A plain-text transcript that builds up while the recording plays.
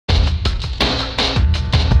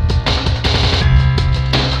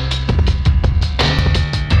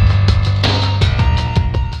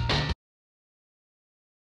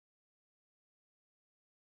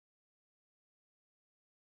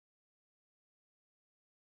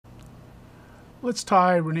Let's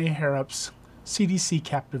tie Renee Harrop's CDC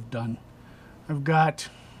Captive Dun. I've got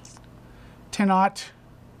 10-aught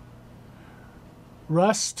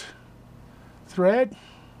rust thread,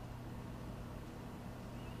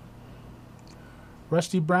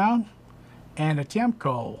 rusty brown, and a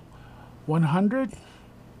Tiemco 100.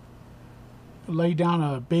 Lay down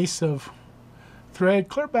a base of thread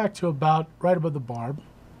clear back to about right above the barb.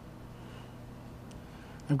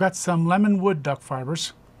 I've got some lemon wood duck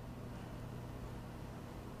fibers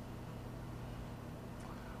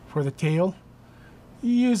for the tail.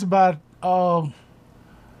 You use about the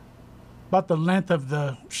length of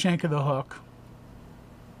the shank of the hook.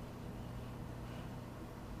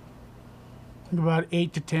 About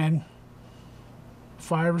 8 to 10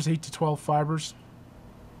 fibers, 8 to 12 fibers.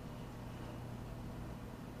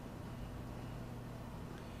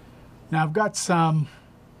 Now I've got some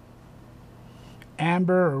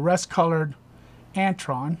amber or rust colored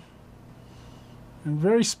antron, and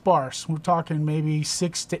very sparse. We're talking maybe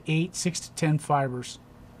 6 to 8, 6 to 10 fibers.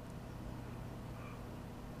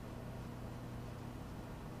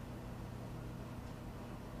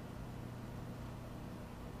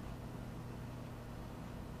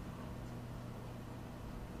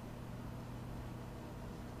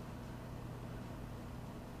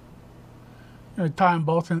 I'm going to tie them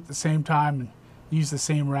both in at the same time and use the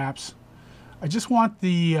same wraps. I just want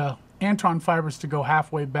the antron fibers to go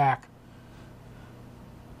halfway back.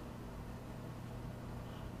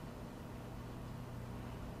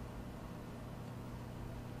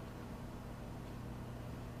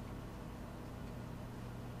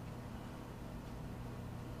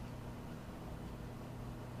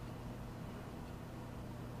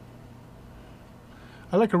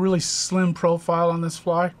 I like a really slim profile on this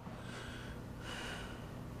fly.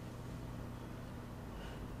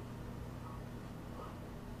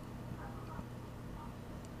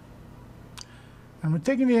 And we're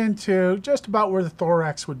taking it into just about where the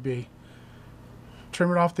thorax would be.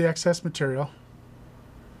 Trim it off the excess material.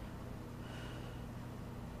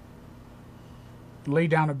 Lay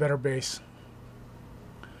down a better base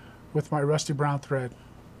with my rusty brown thread.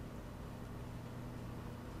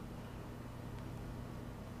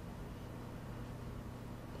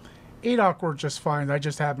 Eight-aught worked just fine. I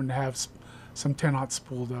just happen to have some 10-aught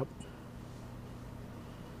spooled up.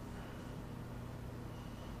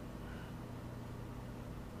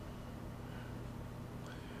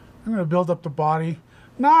 I'm going to build up the body.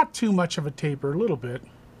 Not too much of a taper, a little bit.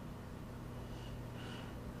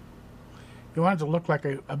 You want it to look like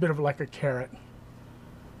a bit of like a carrot.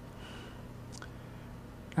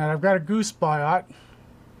 And I've got a goose biot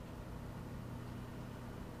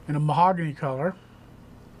in a mahogany color,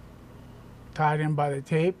 tied in by the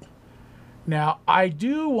tape. Now I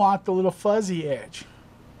do want the little fuzzy edge.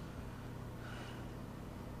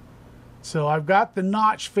 So I've got the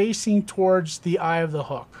notch facing towards the eye of the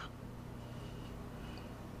hook.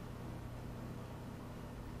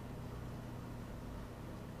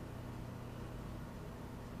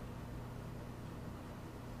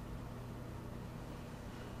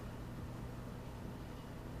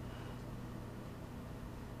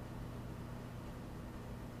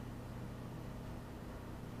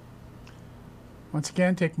 Once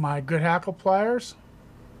again, take my good hackle pliers,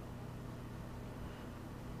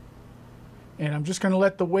 and I'm just going to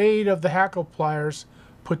let the weight of the hackle pliers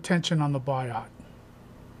put tension on the biot.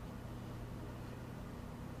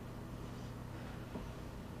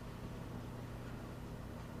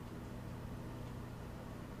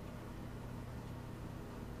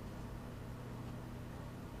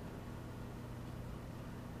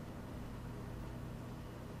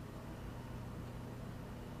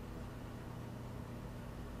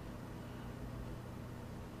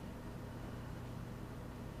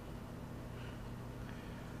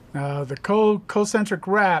 Now the concentric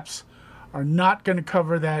wraps are not going to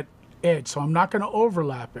cover that edge, so I'm not going to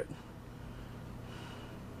overlap it.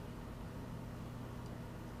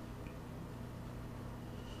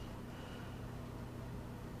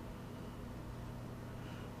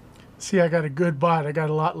 See, I got a good bite. I got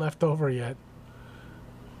a lot left over yet.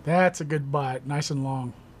 That's a good bite, nice and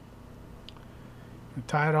long. And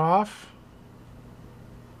tie it off.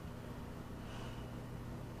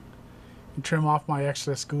 And trim off my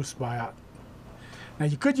excess goose biot. Now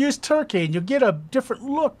you could use turkey and you'll get a different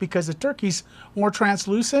look because the turkey's more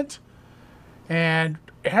translucent, and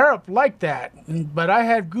Harrop liked that, but I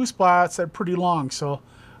had goose biots that are pretty long, so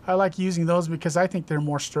I like using those because I think they're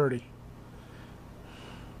more sturdy.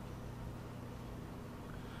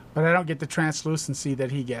 But I don't get the translucency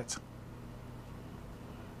that he gets.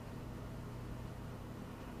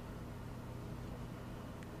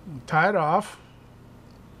 Tie it off.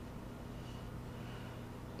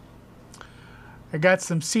 I got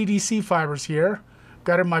some CDC fibers here.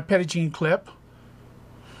 Got in my petitine clip.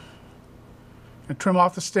 And trim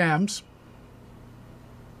off the stems.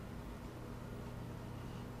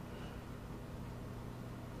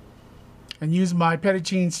 And use my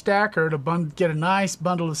petitine stacker to get a nice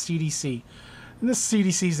bundle of CDC. And this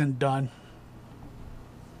CDC isn't done.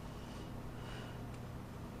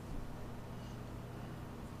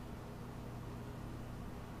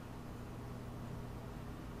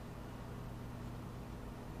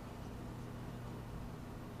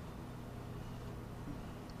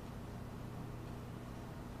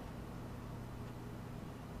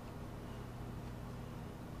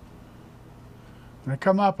 When I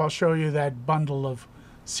come up, I'll show you that bundle of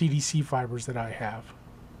CDC fibers that I have.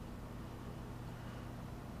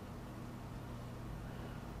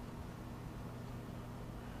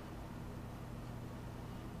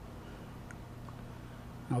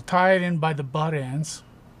 I'll tie it in by the butt ends.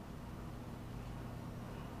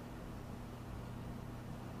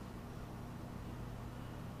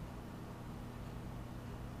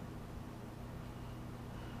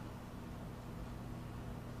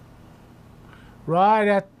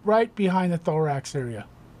 Right behind the thorax area.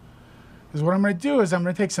 Because what I'm going to do is I'm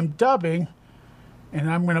going to take some dubbing and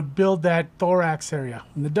I'm going to build that thorax area.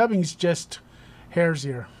 And the dubbing is just hare's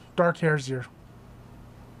ear, dark hare's ear.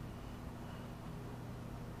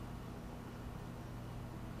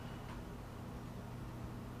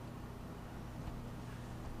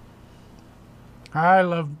 I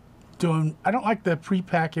don't like the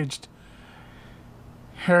prepackaged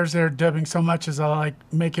hare's ear dubbing so much as I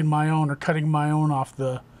like making my own or cutting my own off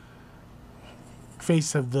the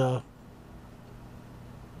face of the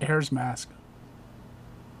hare's mask.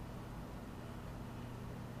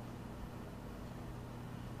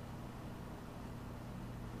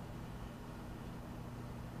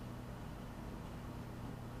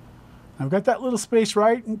 I've got that little space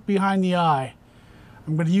right behind the eye.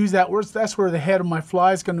 I'm going to use that where that's where the head of my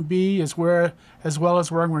fly is going to be, as well as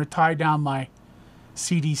where I'm going to tie down my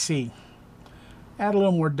CDC. Add a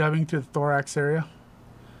little more dubbing to the thorax area.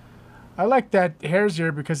 I like that hare's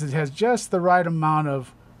ear because it has just the right amount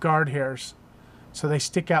of guard hairs, so they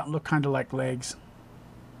stick out and look kind of like legs.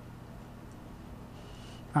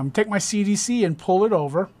 I'm going to take my CDC and pull it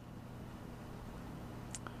over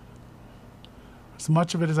as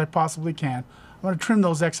much of it as I possibly can. I'm going to trim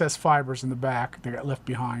those excess fibers in the back that got left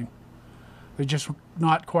behind. They're just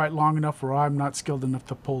not quite long enough, or I'm not skilled enough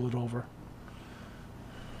to pull it over.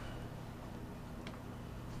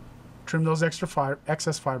 Trim those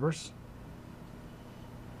excess fibers.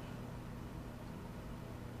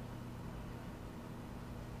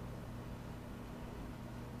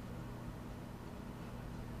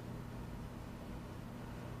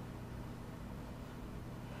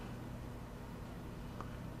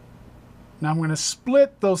 Now I'm going to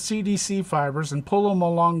split those CDC fibers and pull them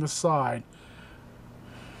along the side.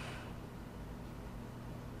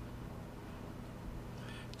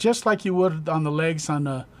 Just like you would on the legs on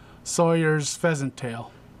the Sawyer's pheasant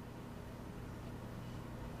tail.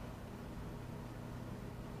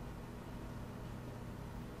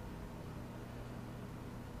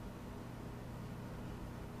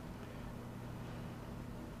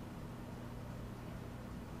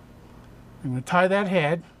 I'm going to tie that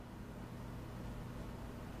head.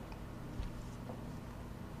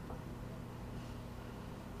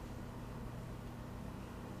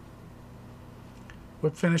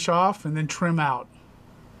 Whip finish off and then trim out.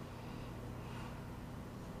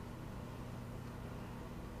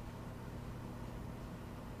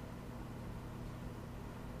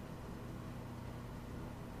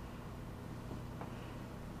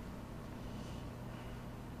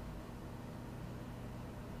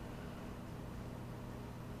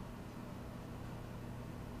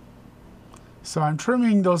 So I'm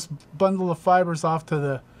trimming those bundle of fibers off to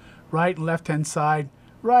the right and left hand side,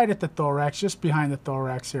 right at the thorax, just behind the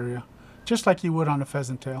thorax area, just like you would on a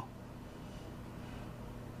pheasant tail.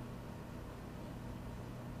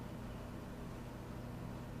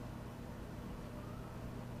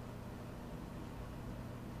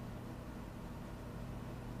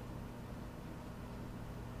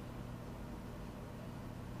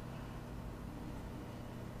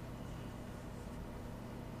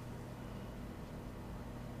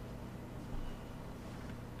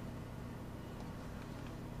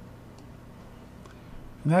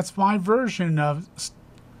 And that's my version of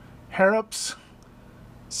Harrop's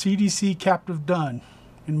CDC Captive Dun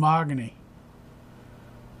in mahogany.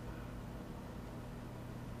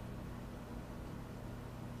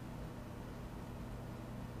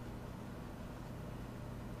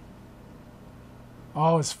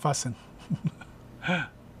 Always fussing.